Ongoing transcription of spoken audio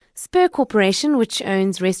Spur Corporation, which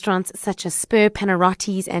owns restaurants such as Spur,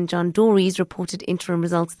 Panarottis and John Dory's, reported interim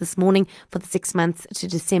results this morning for the 6 months to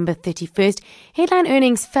December 31st. Headline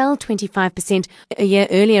earnings fell 25% a year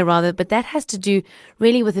earlier, but that has to do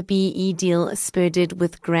really with the BEE deal Spur did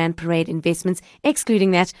with Grand Parade Investments.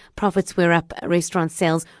 Excluding that, profits were up. Restaurant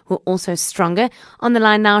sales were also stronger. On the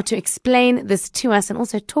line now to explain this to us and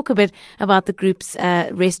also talk a bit about the group's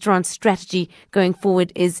restaurant strategy going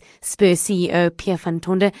forward is Spur CEO Pierre van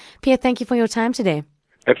Tonder. Pierre, thank you for your time today.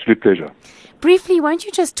 Absolute pleasure. Briefly, won't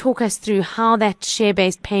you just talk us through how that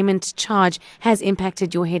share-based payment charge has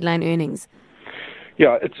impacted your headline earnings?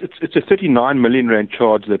 Yeah, it's a 39 million rand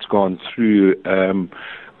charge that's gone through.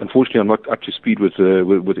 Unfortunately, I'm not up to speed with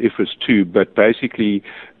IFRS 2, but basically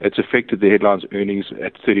it's affected the headlines earnings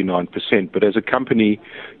at 39%. But as a company,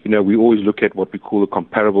 we always look at what we call a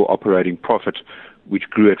comparable operating profit, which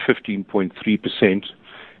grew at 15.3%.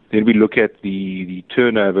 Then we look at the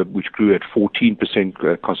turnover, which grew at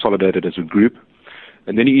 14% consolidated as a group.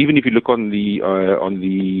 And then even if you look on the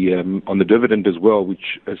dividend as well,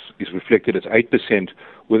 which is reflected as 8%,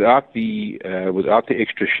 without the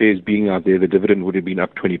extra shares being out there, the dividend would have been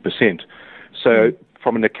up 20%. So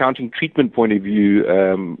from an accounting treatment point of view,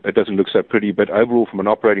 it doesn't look so pretty. But overall, from an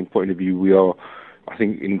operating point of view, we are, I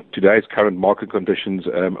think, in today's current market conditions,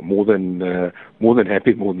 more than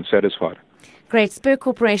happy, more than satisfied. Great. Spur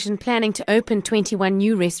Corporation planning to open 21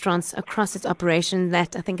 new restaurants across its operation.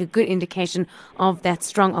 That, I think, a good indication of that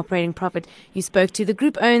strong operating profit you spoke to. The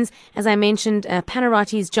group owns, as I mentioned,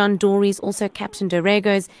 Panarottis, John Dory's, also Captain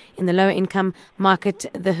Dorrego's in the lower income market,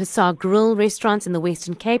 the Hussar Grill restaurants in the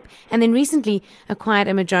Western Cape, and then recently acquired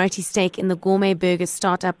a majority stake in the gourmet burger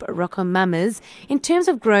startup RocoMamas. In terms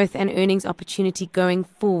of growth and earnings opportunity going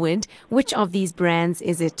forward, which of these brands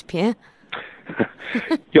is it, Pierre?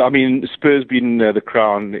 Yeah, I mean, Spur's been the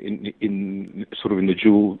crown in sort of in the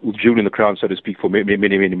jewel in the crown, so to speak, for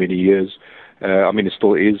many years. I mean, it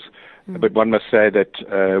still is. But one must say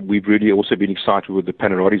that we've really also been excited with the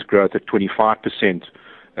Panarottis growth at 25%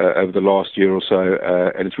 over the last year or so,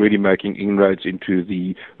 and it's really making inroads into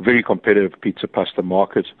the very competitive pizza pasta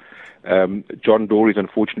market. John Dory's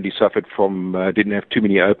unfortunately suffered from didn't have too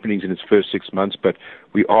many openings in its first 6 months, but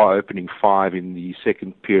we are opening 5 in the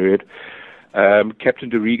second period. Captain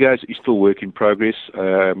Dorrego's is still work in progress.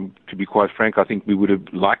 To be quite frank, I think we would have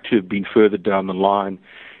liked to have been further down the line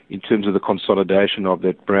in terms of the consolidation of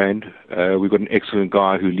that brand. We've got an excellent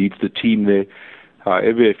guy who leads the team there.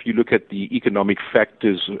 However, if you look at the economic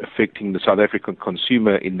factors affecting the South African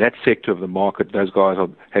consumer in that sector of the market, those guys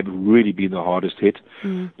have really been the hardest hit.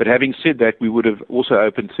 But having said that, we would have also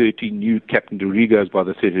opened 13 new Captain Dorrego's by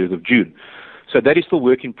the 30th of June. So that is still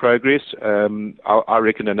work in progress. I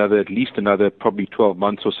reckon at least another probably 12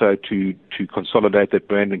 months or so to consolidate that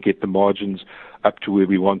brand and get the margins up to where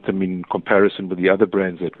we want them in comparison with the other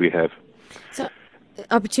brands that we have. So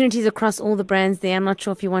opportunities across all the brands there. I'm not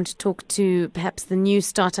sure if you want to talk to perhaps the new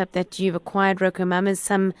startup that you've acquired, RocoMamas,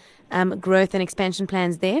 some growth and expansion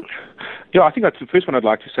plans there? Yeah, I think that's the first one I'd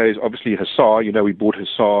like to say is obviously Hussar. We bought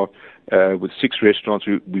Hussar with 6 restaurants.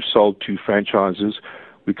 We've sold 2 franchises.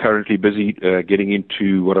 We're currently busy getting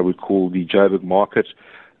into what I would call the Joburg market.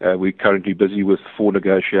 We're currently busy with 4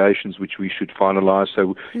 negotiations, which we should finalize.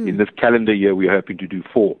 So in this calendar year, we're hoping to do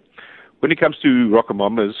 4. When it comes to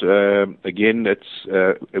RocoMamas, again,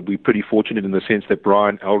 we're pretty fortunate in the sense that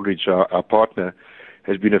Brian Eldridge, our partner,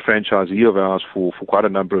 has been a franchisee of ours for quite a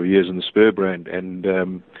number of years in the Spur brand.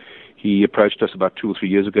 And he approached us about 2 or 3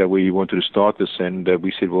 years ago where he wanted to start this. And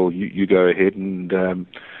we said, well, you go ahead and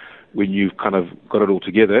when you've kind of got it all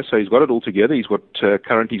together. So he's got it all together.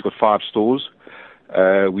 Currently he's got 5 stores.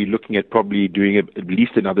 We're looking at probably doing at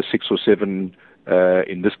least another 6 or 7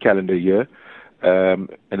 in this calendar year. And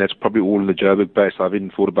that's probably all in the Joburg base. I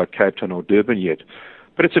haven't thought about Cape Town or Durban yet.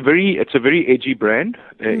 But it's a very edgy brand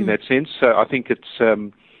in that sense. So I think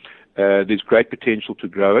there's great potential to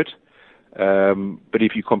grow it. But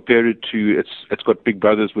if you compare it to, it's got big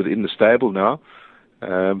brothers within the stable now.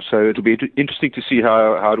 So it'll be interesting to see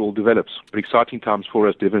how it all develops. But exciting times for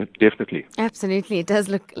us, definitely. Absolutely. It does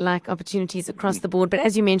look like opportunities across the board. But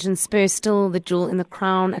as you mentioned, Spur still the jewel in the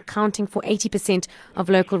crown, accounting for 80% of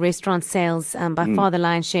local restaurant sales, by far the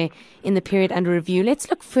lion's share in the period under review. Let's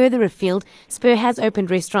look further afield. Spur has opened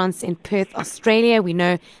restaurants in Perth, Australia. We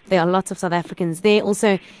know there are lots of South Africans there.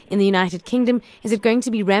 Also in the United Kingdom. Is it going to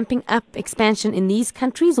be ramping up expansion in these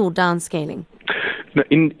countries or downscaling?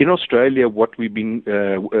 In Australia, what we've been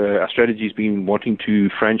our strategy has been wanting to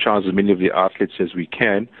franchise as many of the outlets as we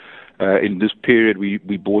can. In this period, we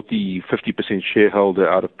bought the 50% shareholder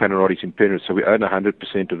out of Panarottis in Penrith, so we own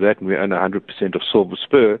 100% of that, and we own 100% of Silver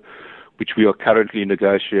Spur, which we are currently in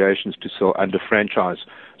negotiations to sell under franchise.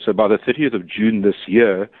 So by the 30th of June this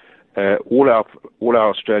year, all our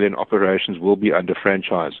Australian operations will be under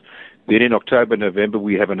franchise. Then in October, November,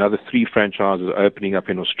 we have another 3 franchises opening up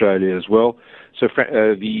in Australia as well. So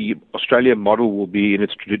the Australian model will be in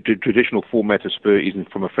its traditional format of Spur,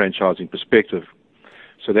 isn't from a franchising perspective.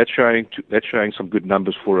 So that's showing some good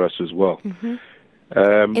numbers for us as well.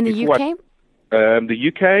 Mm-hmm. In the UK? The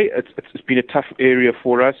UK, it's been a tough area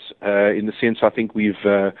for us in the sense I think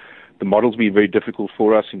the model's been very difficult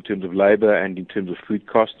for us in terms of labour and in terms of food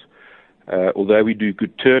costs. Although we do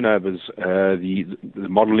good turnovers, the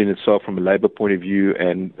model in itself from a labour point of view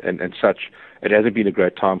and such, it hasn't been a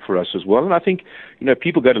great time for us as well. And I think,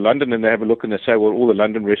 people go to London and they have a look and they say, well, all the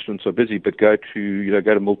London restaurants are busy, but go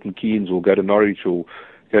to Milton Keynes or go to Norwich or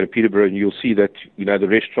go to Peterborough and you'll see that, the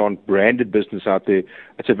restaurant branded business out there,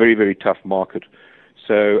 it's a very, very tough market.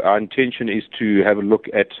 So our intention is to have a look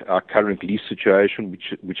at our current lease situation,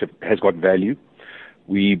 which has got value.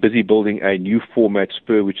 We're busy building a new format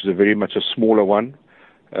Spur, which is very much a smaller one.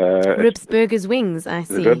 Ribs, burgers, wings, I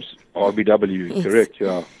see. The Ribs, RBW, yes. Correct,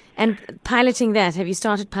 yeah. And piloting that, have you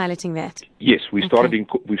started piloting that? Yes, we've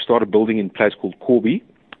started building in a place called Corby,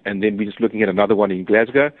 and then we're just looking at another one in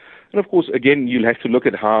Glasgow. And of course, again, you'll have to look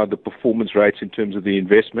at how the performance rates in terms of the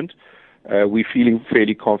investment. We're feeling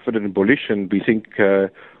fairly confident and bullish, and we think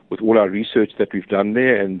with all our research that we've done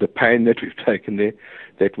there and the pain that we've taken there,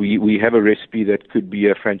 that we have a recipe that could be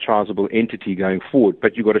a franchisable entity going forward.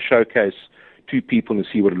 But you've got to showcase to people and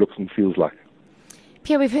see what it looks and feels like.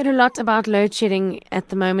 Pierre, we've heard a lot about load shedding at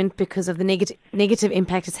the moment because of the negative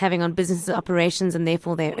impact it's having on businesses' operations and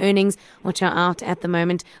therefore their earnings, which are out at the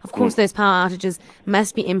moment. Of course, those power outages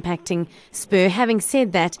must be impacting Spur. Having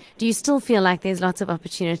said that, do you still feel like there's lots of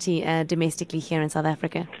opportunity domestically here in South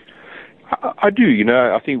Africa? I do.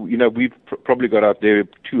 I think, we've probably got out there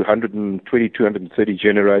 220, 230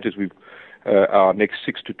 generators. We've our next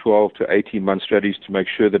 6 to 12 to 18 month strategies to make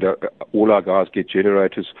sure that all our guys get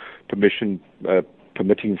generators permitting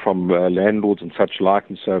from landlords and such like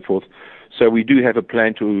and so forth. So we do have a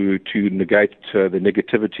plan to negate the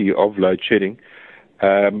negativity of load shedding.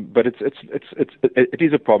 But it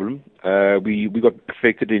is a problem. We got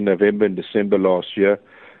affected in November and December last year.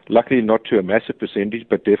 Luckily not to a massive percentage,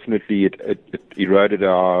 but definitely it eroded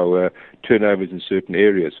our turnovers in certain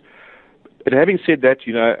areas. But having said that,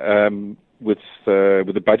 with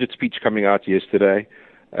the budget speech coming out yesterday,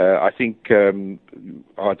 I think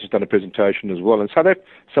I've just done a presentation as well. And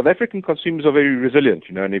South African consumers are very resilient,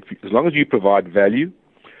 and as long as you provide value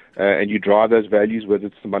and you drive those values, whether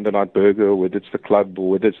it's the Monday night burger or whether it's the club or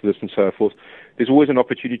whether it's this and so forth, there's always an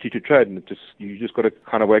opportunity to trade. And you just got to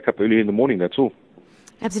kind of wake up early in the morning, that's all.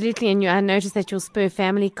 Absolutely, and I noticed that your Spur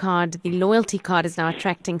Family Card, the loyalty card, is now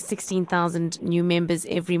attracting 16,000 new members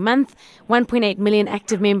every month, 1.8 million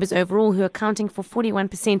active members overall, who are accounting for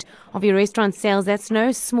 41% of your restaurant sales. That's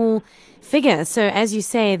no small figure. So, as you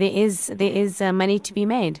say, there is money to be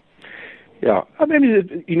made. Yeah, I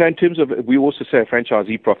mean, in terms of, we also say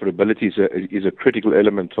franchisee profitability is a critical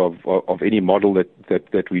element of any model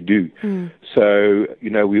that we do. So,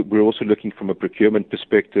 we're also looking from a procurement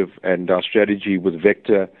perspective, and our strategy with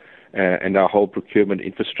Vector and our whole procurement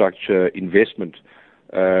infrastructure investment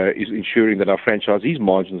is ensuring that our franchisees'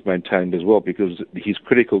 margins maintained as well, because he's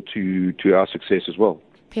critical to our success as well.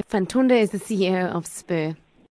 Pep van Tonder is the CEO of Spur.